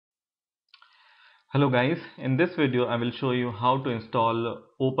Hello guys, in this video I will show you how to install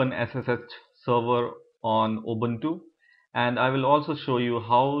OpenSSH server on Ubuntu, and I will also show you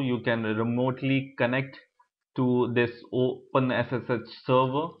how you can remotely connect to this OpenSSH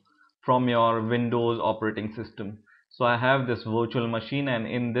server from your Windows operating system. So I have this virtual machine, and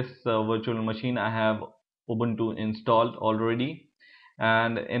in this virtual machine I have Ubuntu installed already,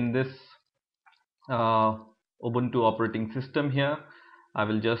 and in this uh, Ubuntu operating system here, I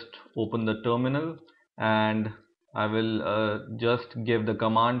will just open the terminal and I will just give the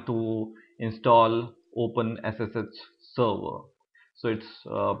command to install OpenSSH server. So it's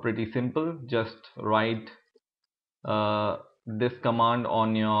pretty simple. Just write uh, this command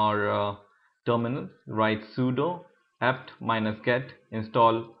on your terminal. Write sudo apt-get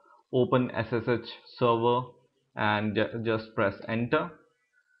install OpenSSH server and just press enter,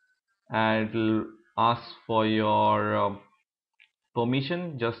 and it will ask for your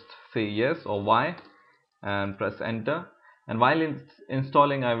permission. Just say yes or Y and press enter, and while it's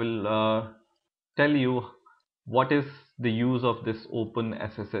installing I will tell you what is the use of this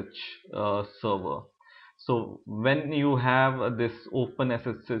OpenSSH server. So when you have this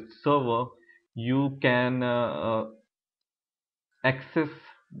OpenSSH server, you can access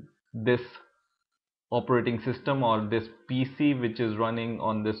this operating system or this PC which is running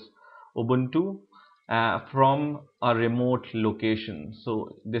on this Ubuntu from a remote location.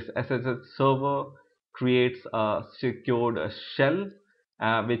 So this SSH server creates a secured shell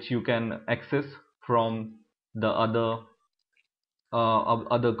which you can access from the other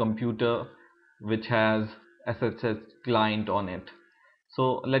computer which has SSH client on it.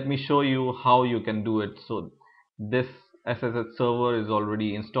 So let me show you how you can do it. So this SSH server is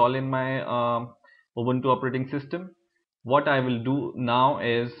already installed in my Ubuntu operating system. What I will do now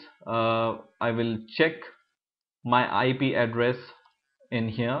is I will check my IP address in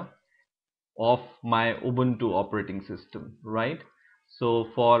here of my Ubuntu operating system, right? So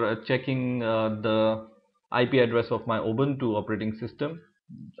for checking the IP address of my Ubuntu operating system,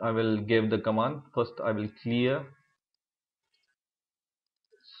 I will give the command. First I will clear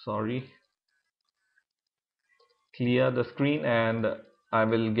the screen, and I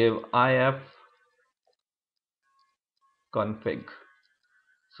will give ifconfig.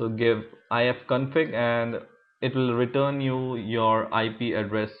 So give ifconfig and it will return you your IP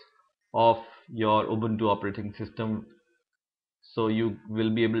address of your Ubuntu operating system. So you will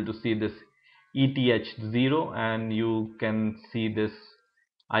be able to see this ETH0 and you can see this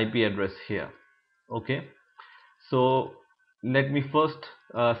IP address here. Okay, so let me first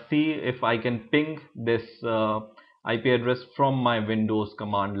see if I can ping this IP address from my Windows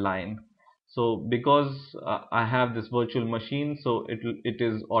command line. So because I have this virtual machine, so it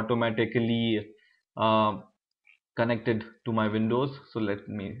is automatically uh, connected to my Windows. So let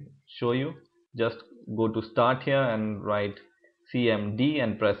me show you. Just go to start here and write cmd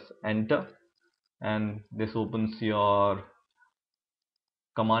and press enter, and this opens your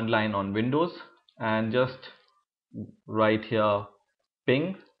command line on Windows, and just write here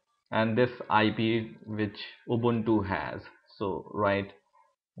ping and this IP which Ubuntu has. So write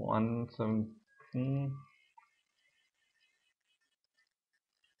 117.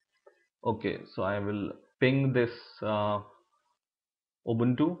 Okay, so I will ping this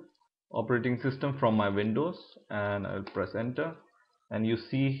Ubuntu operating system from my Windows, and I'll press enter, and you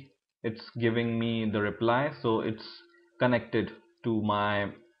see it's giving me the reply. So it's connected to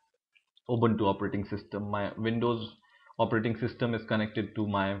my Ubuntu operating system. My Windows operating system is connected to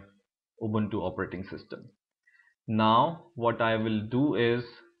my Ubuntu operating system. Now what I will do is,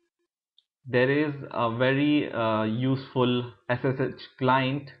 there is a very useful SSH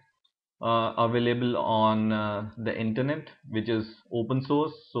client available on the internet, which is open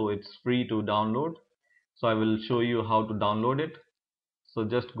source, so it's free to download. So I will show you how to download it. So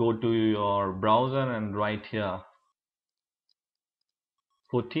just go to your browser and write here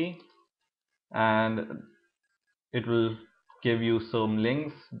putty, and it will give you some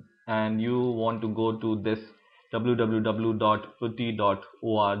links, and you want to go to this www.putty.org.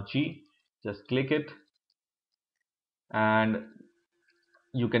 Just click it and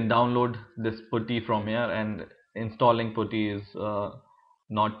you can download this putty from here, and installing putty is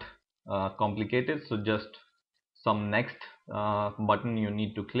not complicated. So just some next button you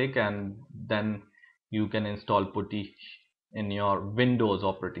need to click, and then you can install putty in your Windows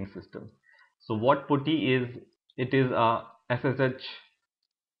operating system. So what putty is, it is a SSH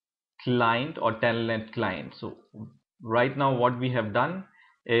client or telnet client. So right now what we have done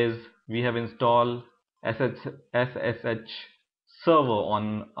is we have installed SSH server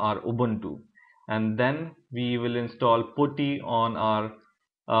on our Ubuntu, and then we will install putty on our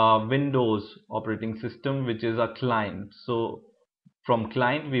Windows operating system, which is a client. So from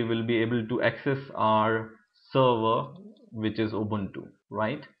client we will be able to access our server, which is Ubuntu,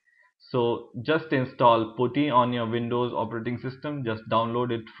 right? So just install putty on your Windows operating system. Just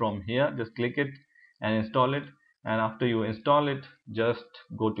download it from here, just click it and install it. And after you install it, just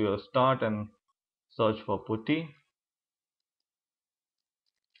go to your start and search for putty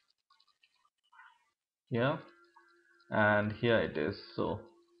here, and here it is. So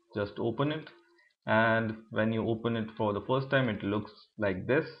just open it, and when you open it for the first time, it looks like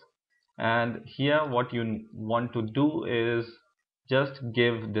this. And here what you want to do is just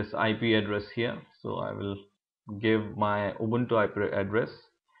give this IP address here. So I will give my Ubuntu IP address,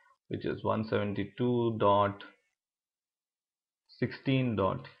 which is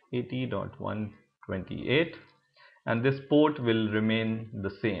 172.16.80.128, and this port will remain the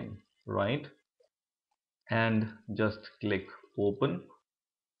same, right? And just click open.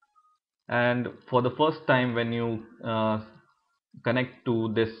 And for the first time when you connect to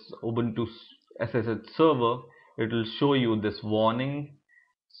this Ubuntu SSH server, it will show you this warning.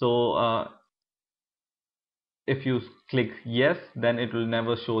 So if you click yes, then it will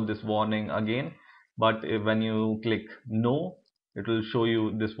never show this warning again. But when you click no, it will show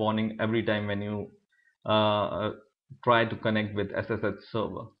you this warning every time when you try to connect with SSH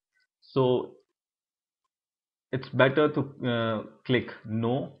server. So it's better to click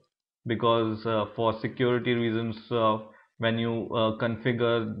no, because for security reasons, when you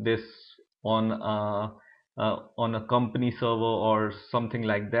configure this on a company server or something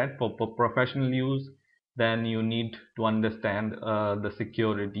like that for professional use, then you need to understand the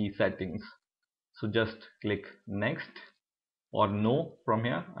security settings. So just click next or no. From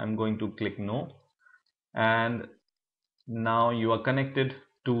here I'm going to click no, and now you are connected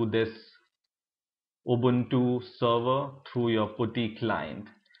to this Ubuntu server through your putty client.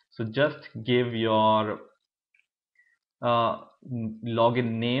 So just give your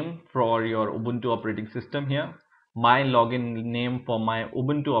login name for your Ubuntu operating system here. My login name for my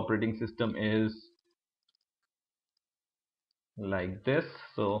Ubuntu operating system is like this.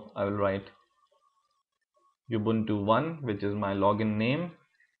 So I will write Ubuntu 1, which is my login name,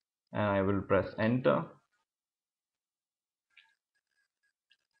 and I will press enter,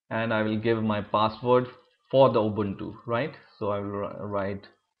 and I will give my password for the Ubuntu, right? So I will write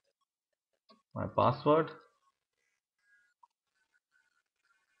my password,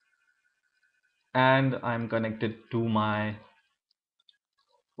 and I'm connected to my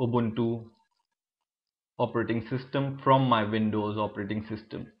Ubuntu operating system from my Windows operating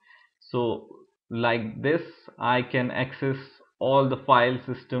system. So like this, I can access all the file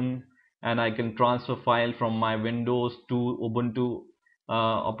system, and I can transfer file from my Windows to Ubuntu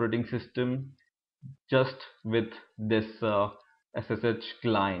operating system just with this SSH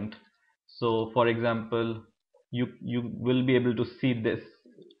client. So for example, you will be able to see this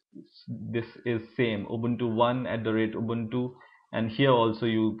is same Ubuntu 1 @ubuntu, and here also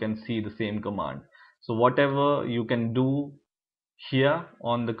you can see the same command. So whatever you can do here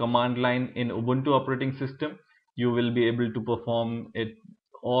on the command line in Ubuntu operating system, you will be able to perform it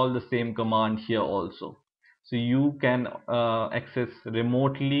all the same command here also. So you can access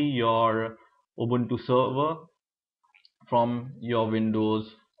remotely your Ubuntu server from your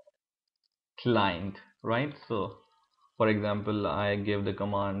Windows client, right? So for example, I give the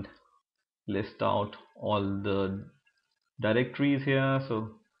command list out all the directories here.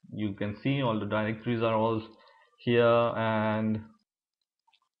 So you can see all the directories are all here, and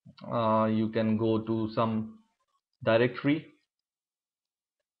you can go to some directory.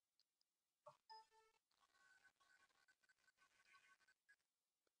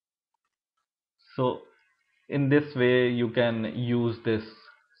 So in this way you can use this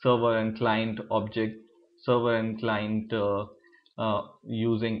server and client object, server and client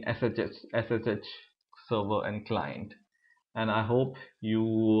using SSH server and client. And I hope you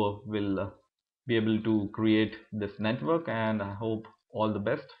will be able to create this network, and I hope all the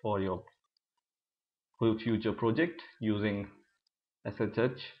best for your future project using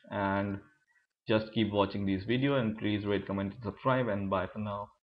SSH. And just keep watching these videos, and please rate, comment and subscribe, and bye for now.